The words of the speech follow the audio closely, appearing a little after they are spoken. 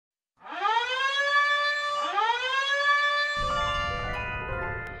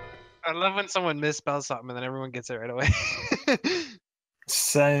I love when someone misspells something and then everyone gets it right away.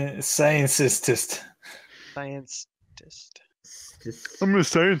 Scientist. Scientist. I'm a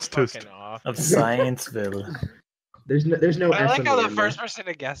scientist Fucking off. Of Scienceville. There's no I S like in how the the end, first person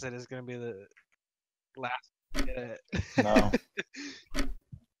to guess it is gonna be the last to get it. No.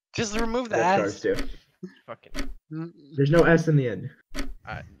 Just remove the That charge S. too. Fucking. There's no S in the end.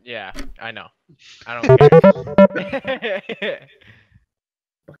 Yeah, I know. I don't care.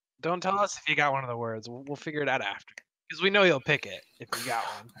 Don't tell us if you got one of the words. We'll figure it out after. Because we know you'll pick it if you got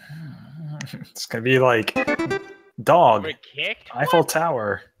one. It's gonna be like dog, We're kicked? Eiffel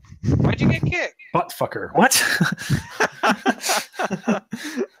Tower, Why'd you get kicked? butt fucker. What?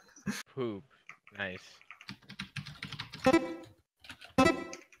 Poop. Nice.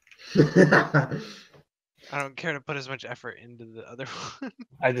 I don't care to put as much effort into the other one.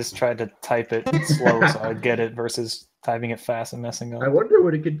 I just tried to type it slow so I'd get it versus typing it fast and messing I up. wonder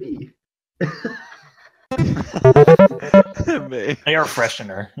what it could be. Air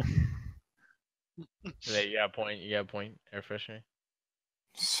freshener. There, you got a point. You got a point. Air freshener.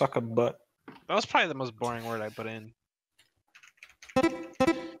 Suck a butt. That was probably the most boring word I put in.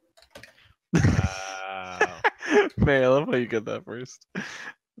 Wow. Man, I love how you get that first.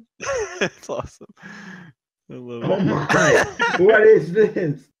 It's awesome. I love Oh it. my! What is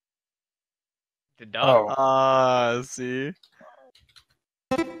this? The dog. Oh. Ah, see?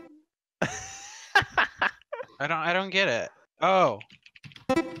 I don't get it. Oh.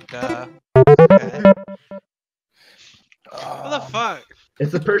 Duh. Okay. What the fuck?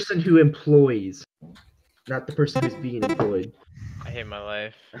 It's the person who employs, not the person who's being employed. I hate my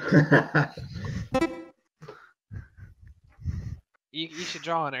life. You should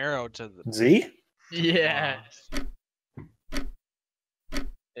draw an arrow to the. Z? Yes.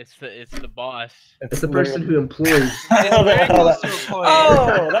 It's the boss. It's the person who employs. Oh, Very that, close to employee.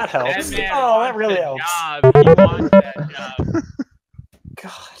 oh, that helps. That man Oh, that wants really the helps. job. He wants that job.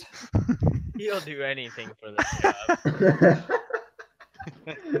 God. He'll do anything for the job.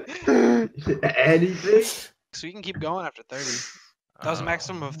 Anything? So you can keep going after 30. That was a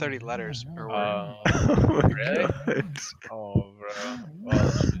maximum of 30 letters per word. Oh, Oh my really? God. Oh, bro.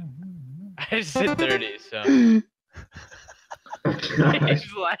 Well, I just said 30, so.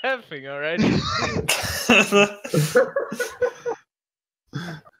 He's laughing already.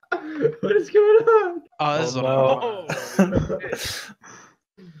 What is going on? Oh, this is what no. I'm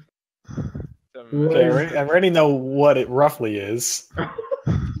Oh, Okay, I already know what it roughly is.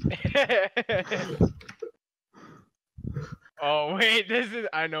 Oh wait,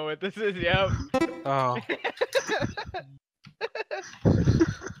 I know what this is. Yep. Oh.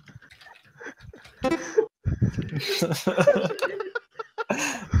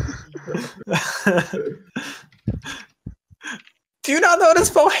 Do you not know how to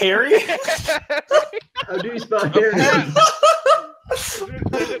spell Harry? How do you spell Harry?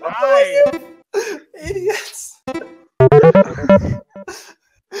 There's an I. Idiots.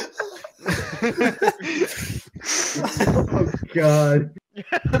 Oh God.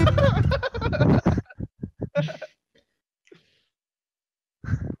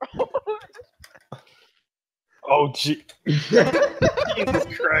 Oh, gee.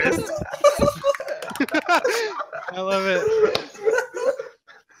 Jesus Christ. I love it.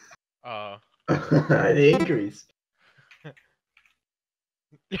 Oh. The increase.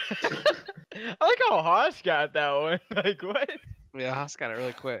 I like how Hoss got that one. Like what? Yeah, Haas got it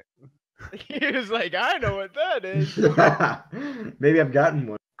really quick. He was like, I know what that is. Maybe I've gotten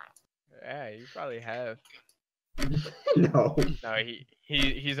one. Yeah, you probably have. No. No,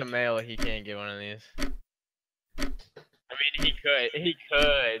 he's a male. He can't get one of these. I mean, he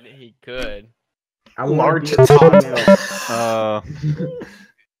could. I wanna Large be a tongue. female.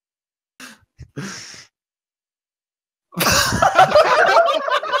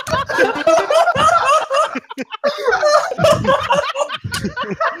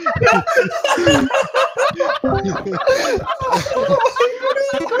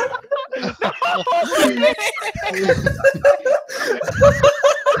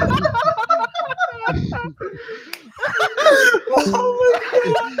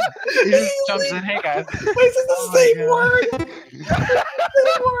 He just jumps in. Hey guys. Wait, is it the same word?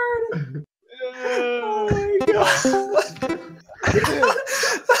 Same word. Oh my God.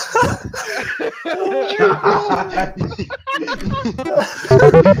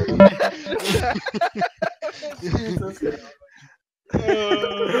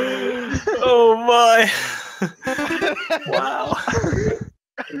 Oh my. Wow.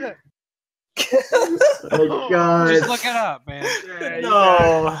 Oh God. Just look it up, man. Yeah, you got it.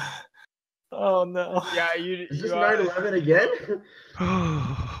 No. Oh no. Yeah, you. Is this you are- 9/11 again?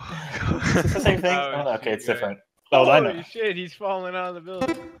 Is it the same thing? Oh, Oh, okay, it's shit. different. Oh, I know. Holy shit, he's falling out of the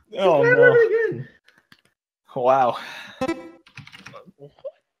building. Oh Never no! again. Wow.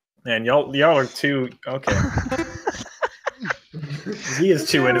 Man, y'all are too okay. He is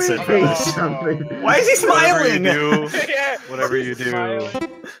too innocent for Say this. something. Why is he smiling? Whatever you do, Smiling.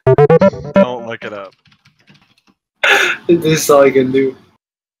 don't look it up. This is all I can do.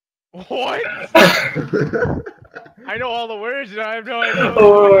 What? I know all the words and I have no idea.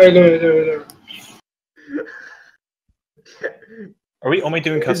 Oh, I know. Are we only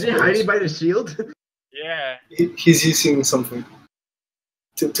doing Is custom he hiding words? by the shield? Yeah. He's using something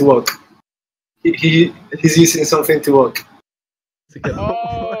to walk. He's using something to walk. It's like a,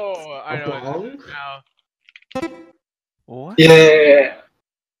 Oh, I a know what bong? it is now. What? Yeah.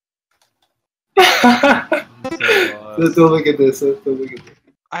 So, Don't look at this. Don't look at this.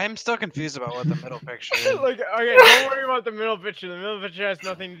 I'm still confused about what the middle picture is. Like, okay, don't worry about the middle picture. The middle picture has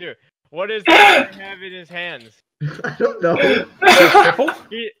nothing to do. What does the guy have in his hands? I don't know. Triple?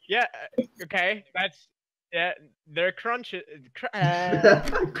 Yeah, okay, they're crunches.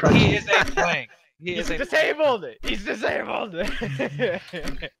 He is a flank. He He's is a disabled. He's disabled.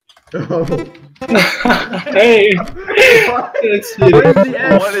 Oh. Hey. What? That's What cheating. is the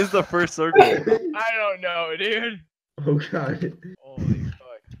S? what is the first circle? I don't know, dude. Oh god. Holy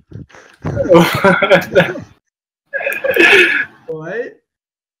fuck. What?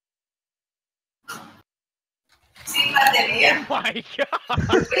 Oh my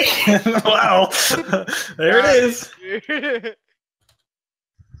god. Wow. There it is. Dude.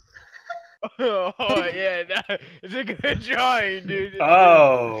 Oh yeah, it's a good drawing, dude.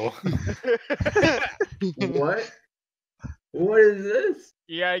 Oh. What? What is this?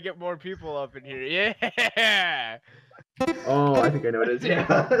 You gotta get more people up in here. Yeah. Oh, I think I know what it is. Yeah.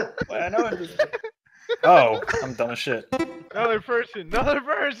 Wait, I know it. Oh, I'm dumb as shit. Another person.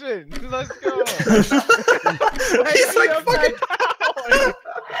 Let's go. He's like fucking.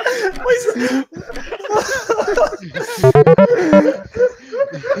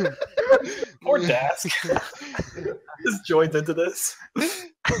 Poor Dask. Just joins into this.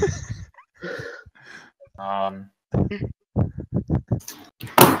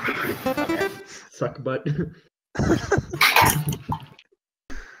 Suck butt.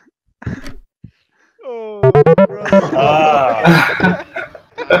 Oh, Ah.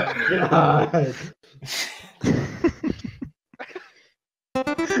 God.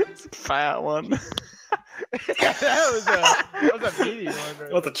 It's a fat one. that was a meaty one.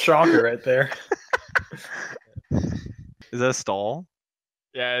 Right? What's a chalker right there? Is that a stall?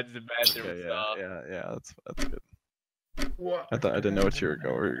 Yeah, it's the bathroom Okay, stall. yeah. That's good. What? I didn't know what you were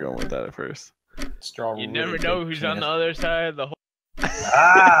going with that at first. Straw. You never know who's on the other side of the whole.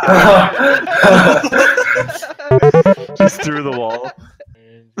 Ah. Just through the wall.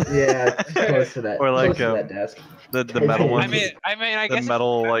 Yeah, close to that. Or like, close to that desk. The metal I ones. I mean, I the guess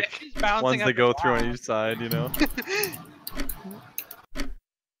metal if like she's bouncing ones up that the go through wall. on each side, you know.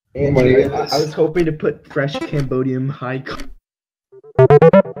 And my I goodness. was hoping to put fresh Cambodian high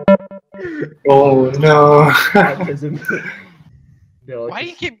Oh no. autism. You know, like Why do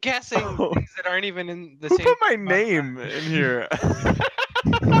you keep guessing Oh. things that aren't even in the Who same? put my name in here? I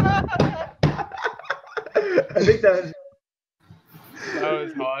think that was. That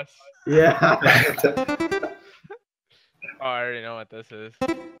was Hoss. Yeah. Oh, I already know what this is.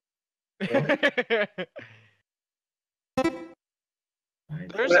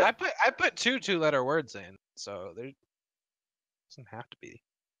 There's I put two-letter words in, so there doesn't have to be.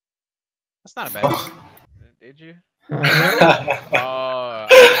 That's not a bad. One. Did you? Oh,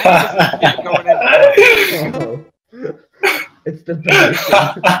 Oh. It's the best.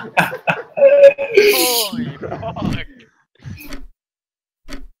 holy fuck!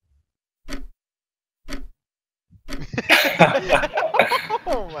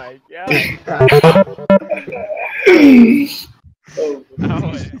 Oh my god! Oh, That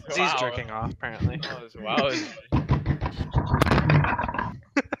was, He's wow. jerking off apparently. That was wow.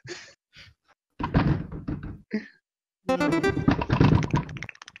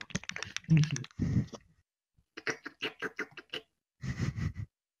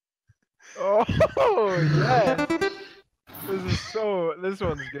 Oh yeah. This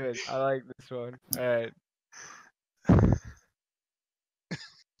one's good. I like this one. Alright.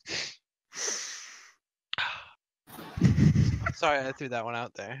 I'm sorry I threw that one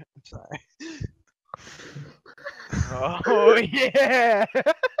out there. I'm sorry. Oh yeah.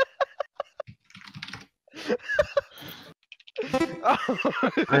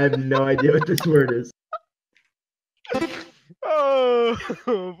 I have no idea what this word is. Oh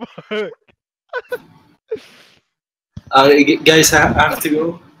fuck. guys, I have to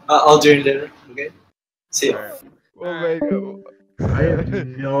go. I'll join later. Okay. See ya. Alright. Oh my god. I have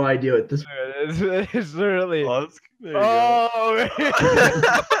no idea what this. It's literally. Oh, there you Oh,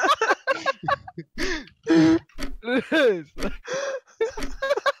 man.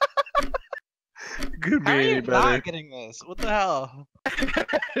 Could be How are any you better. not getting this? What the hell?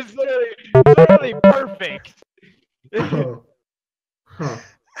 It's literally perfect. Oh. Huh.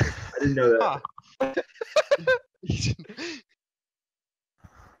 I didn't know that. Huh.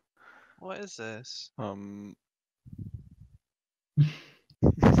 What is this?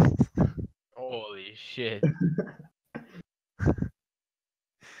 Holy shit.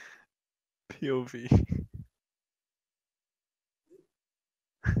 POV.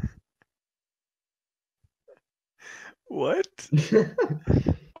 What?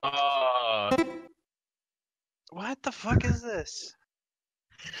 What the fuck is this?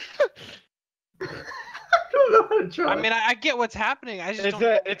 I don't know how to try. I mean, I get what's happening. I just It's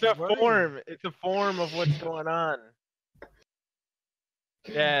don't. know a what word. form. It's a form of what's going on.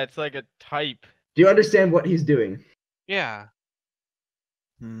 Yeah, it's like a type. Do you understand what he's doing? Yeah.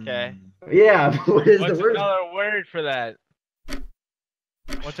 Okay. Yeah, but what is What's the word? another word for that?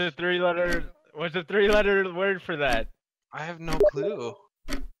 What's a three-letter word for that? I have no clue.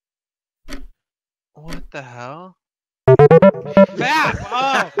 What the hell? That!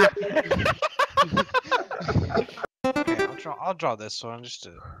 Oh! Okay, I'll draw this one just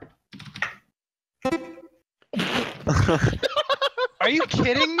to. Are you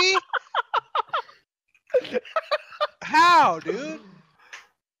kidding me? How, dude?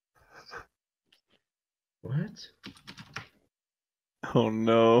 What? Oh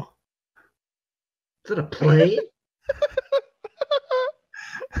no. Is it a plane?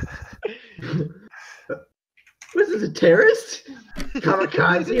 What is this, a terrorist?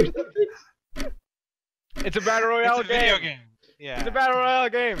 Kamikaze or something? It's a battle royale It's a video game. game. Yeah. It's a battle royale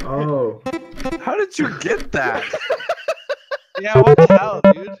game. Oh. How did you get that? Yeah, what the hell,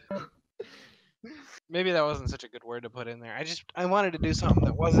 dude? Maybe that wasn't such a good word to put in there. I wanted to do something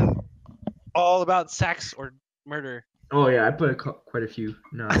that wasn't all about sex or murder. Oh yeah, I put quite a few.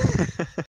 No.